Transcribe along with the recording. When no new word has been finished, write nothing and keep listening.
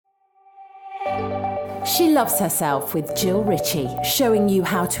She loves herself with Jill Ritchie, showing you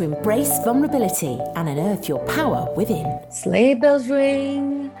how to embrace vulnerability and unearth your power within. Sleigh bells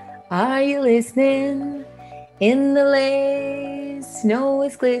ring, are you listening? In the lane, snow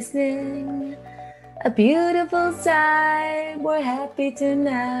is glistening. A beautiful sight, we're happy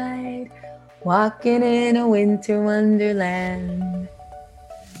tonight, walking in a winter wonderland.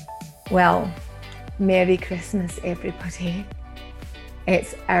 Well, Merry Christmas, everybody.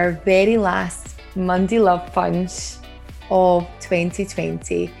 It's our very last Monday Love Punch of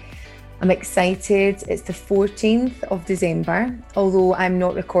 2020. I'm excited. It's the 14th of December, although I'm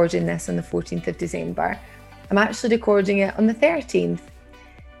not recording this on the 14th of December. I'm actually recording it on the 13th,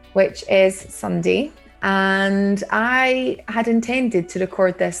 which is Sunday. And I had intended to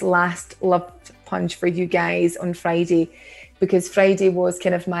record this last Love Punch for you guys on Friday, because Friday was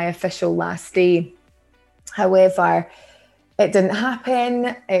kind of my official last day. However, it didn't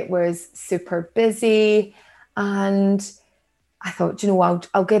happen. It was super busy. And I thought,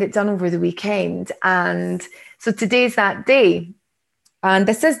 I'll get it done over the weekend. And so today's that day. And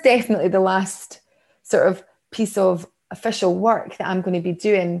this is definitely the last sort of piece of official work that I'm going to be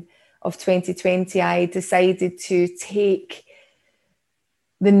doing of 2020. I decided to take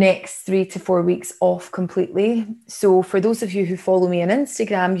the next 3 to 4 weeks off completely. So for those of you who follow me on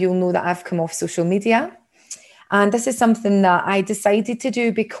Instagram, you'll know that I've come off social media. And this is something that I decided to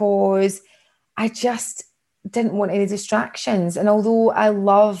do because I just didn't want any distractions. And although I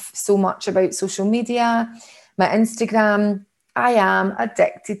love so much about social media, my Instagram, I am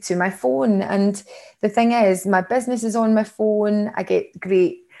addicted to my phone. And the thing is, my business is on my phone. I get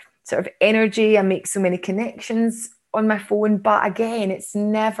great sort of energy. I make so many connections on my phone. But again, it's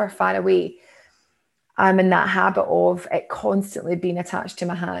never far away. I'm in that habit of it constantly being attached to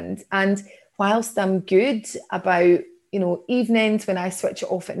my hand. And whilst I'm good about, evenings when I switch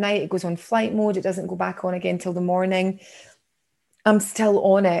it off at night, it goes on flight mode, it doesn't go back on again till the morning, I'm still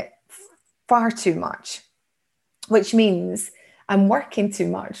on it far too much, which means I'm working too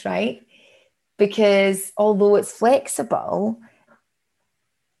much, right? Because although it's flexible,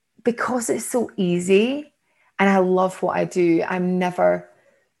 because it's so easy and I love what I do, I'm never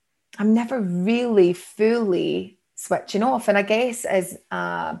really fully switching off. And I guess as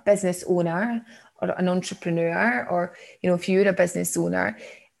a business owner or an entrepreneur, or, if you're a business owner,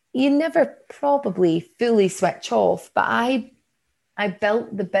 you never probably fully switch off. But I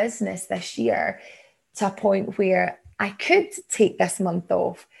built the business this year to a point where I could take this month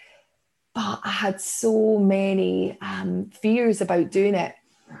off, but I had so many fears about doing it.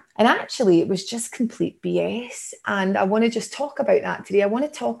 And actually, it was just complete BS. And I want to just talk about that today. I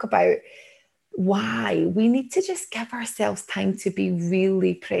want to talk about why we need to just give ourselves time to be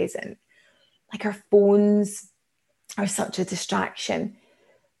really present. Like, our phones are such a distraction,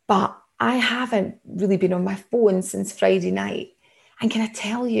 but I haven't really been on my phone since Friday night. And can I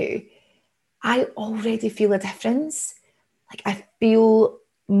tell you, I already feel a difference. Like, I feel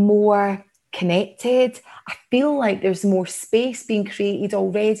more connected. I feel like there's more space being created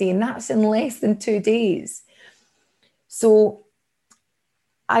already, and that's in less than 2 days. So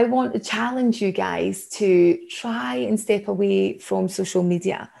I want to challenge you guys to try and step away from social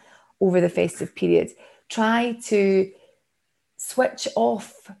media over the festive period. Try to switch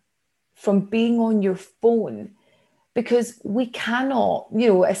off from being on your phone, because we cannot,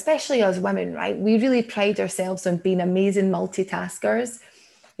 especially as women, right? We really pride ourselves on being amazing multitaskers.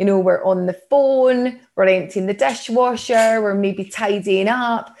 We're on the phone, we're emptying the dishwasher, we're maybe tidying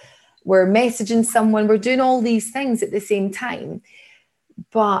up, we're messaging someone, we're doing all these things at the same time.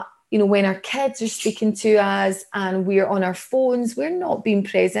 But, when our kids are speaking to us and we're on our phones, we're not being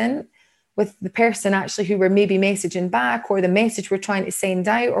present with the person actually who we're maybe messaging back, or the message we're trying to send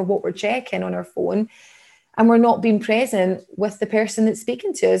out, or what we're checking on our phone. And we're not being present with the person that's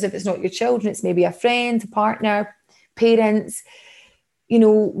speaking to us. If it's not your children, it's maybe a friend, a partner, parents.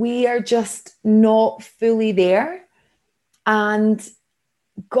 We are just not fully there. And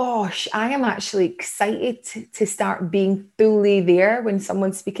gosh, I am actually excited to start being fully there when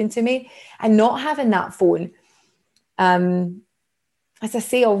someone's speaking to me and not having that phone. As I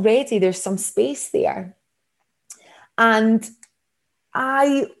say already, there's some space there. And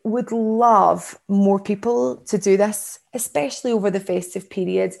I would love more people to do this, especially over the festive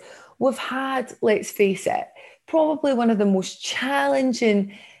period. We've had, let's face it, probably one of the most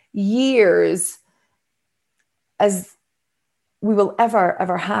challenging years as we will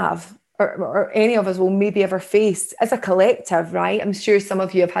ever have, or any of us will maybe ever face as a collective, right? I'm sure some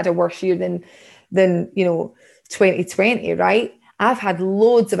of you have had a worse year than 2020, right? I've had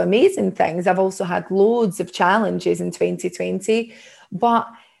loads of amazing things. I've also had loads of challenges in 2020, but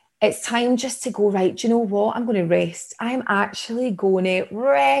it's time just to go, right, do you know what? I'm going to rest. I'm actually going to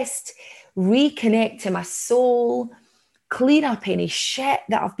rest, reconnect to my soul, clean up any shit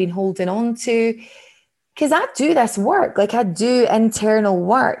that I've been holding on to. Because I do this work, like I do internal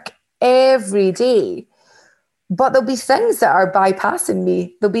work every day. But there'll be things that are bypassing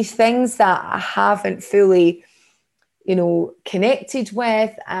me. There'll be things that I haven't fully, connected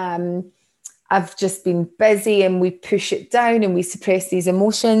with. I've just been busy, and we push it down and we suppress these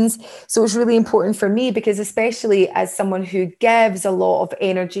emotions. So it's really important for me, because especially as someone who gives a lot of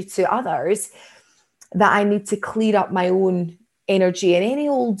energy to others, that I need to clear up my own energy and any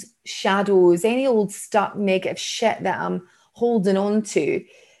old shadows, any old stuck negative shit that I'm holding on to.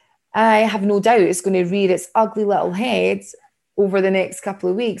 I have no doubt it's going to rear its ugly little head over the next couple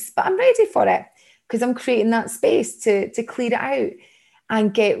of weeks, but I'm ready for it, because I'm creating that space to clear it out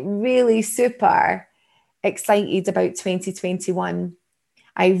and get really super excited about 2021.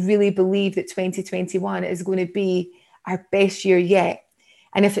 I really believe that 2021 is going to be our best year yet.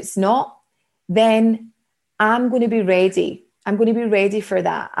 And if it's not, then I'm going to be ready. I'm going to be ready for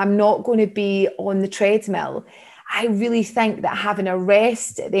that. I'm not going to be on the treadmill. I really think that having a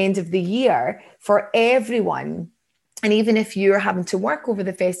rest at the end of the year for everyone, and even if you're having to work over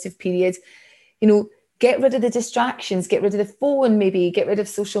the festive period, get rid of the distractions, get rid of the phone, maybe get rid of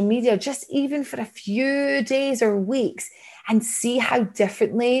social media, just even for a few days or weeks, and see how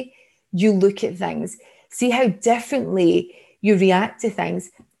differently you look at things. See how differently you react to things.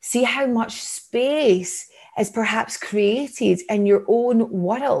 See how much space is perhaps created in your own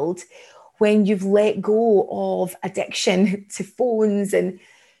world when you've let go of addiction to phones and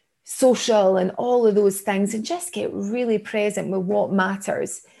social and all of those things, and just get really present with what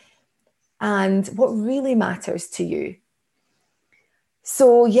matters and what really matters to you.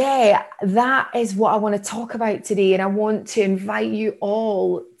 So yeah, that is what I want to talk about today. And I want to invite you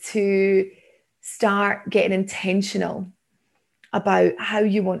all to start getting intentional about how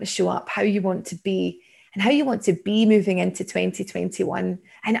you want to show up, how you want to be, and how you want to be moving into 2021.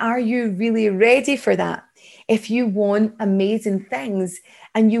 And are you really ready for that? If you want amazing things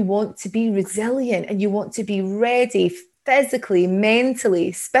and you want to be resilient and you want to be ready physically,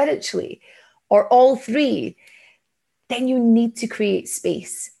 mentally, spiritually, or all three, then you need to create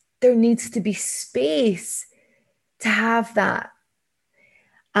space. There needs to be space to have that.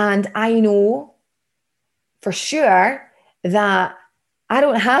 And I know for sure that I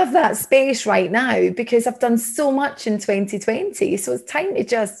don't have that space right now, because I've done so much in 2020. So it's time to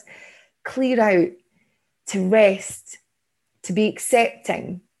just clear out, to rest, to be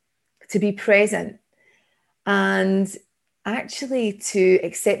accepting, to be present, and actually to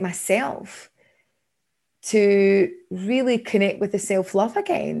accept myself, to really connect with the self-love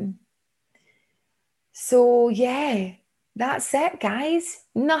again. So yeah, that's it, guys.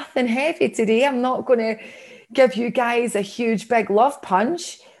 Nothing heavy today. I'm not going to give you guys a huge big love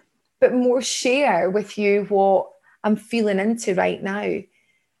punch, but more share with you what I'm feeling into right now.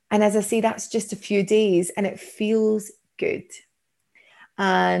 And as I say, that's just a few days and it feels good.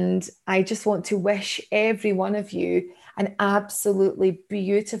 And I just want to wish every one of you an absolutely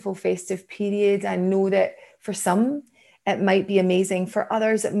beautiful festive period. I know that for some, it might be amazing. For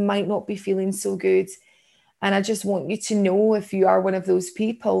others, it might not be feeling so good. And I just want you to know, if you are one of those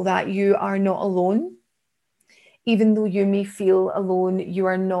people, that you are not alone. Even though you may feel alone, you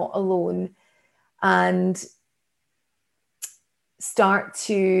are not alone. And start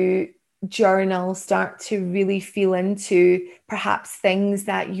to journal, start to really feel into perhaps things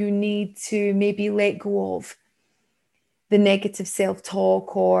that you need to maybe let go of. The negative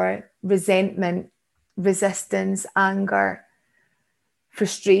self-talk or resentment, resistance, anger,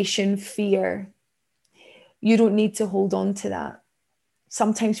 frustration, fear. You don't need to hold on to that.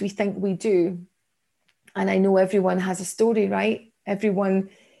 Sometimes we think we do. And I know everyone has a story, right? Everyone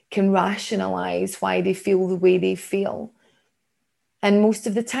can rationalize why they feel the way they feel. And most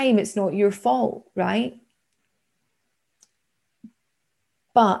of the time, it's not your fault, right?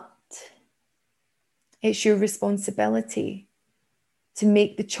 But it's your responsibility to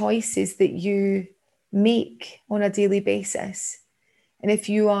make the choices that you make on a daily basis. And if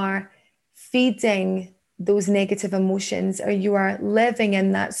you are feeding those negative emotions, or you are living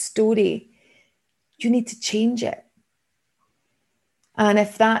in that story, you need to change it. And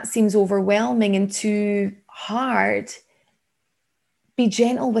if that seems overwhelming and too hard, be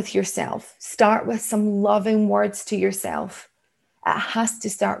gentle with yourself. Start with some loving words to yourself. It has to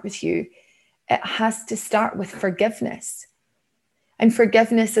start with you. It has to start with forgiveness. And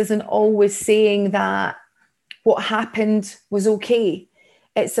forgiveness isn't always saying that what happened was okay.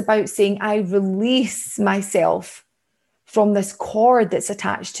 It's about saying, I release myself from this cord that's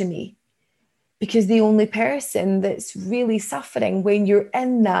attached to me. Because the only person that's really suffering when you're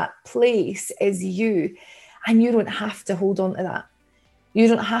in that place is you. And you don't have to hold on to that. You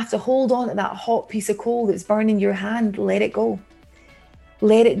don't have to hold on to that hot piece of coal that's burning your hand. Let it go.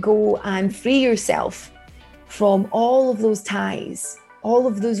 Let it go and free yourself from all of those ties, all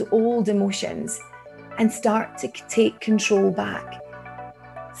of those old emotions, and start to take control back.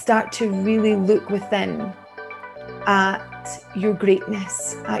 Start to really look within at your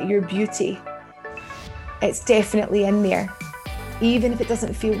greatness, at your beauty. It's definitely in there, even if it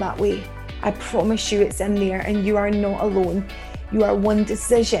doesn't feel that way. I promise you it's in there, and you are not alone. You are one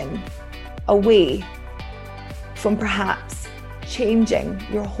decision away from perhaps changing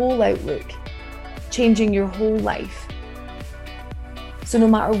your whole outlook, changing your whole life. So no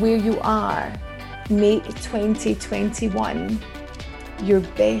matter where you are, make 2021 your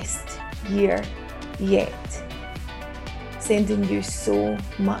best year yet. Sending you so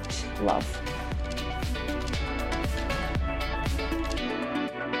much love.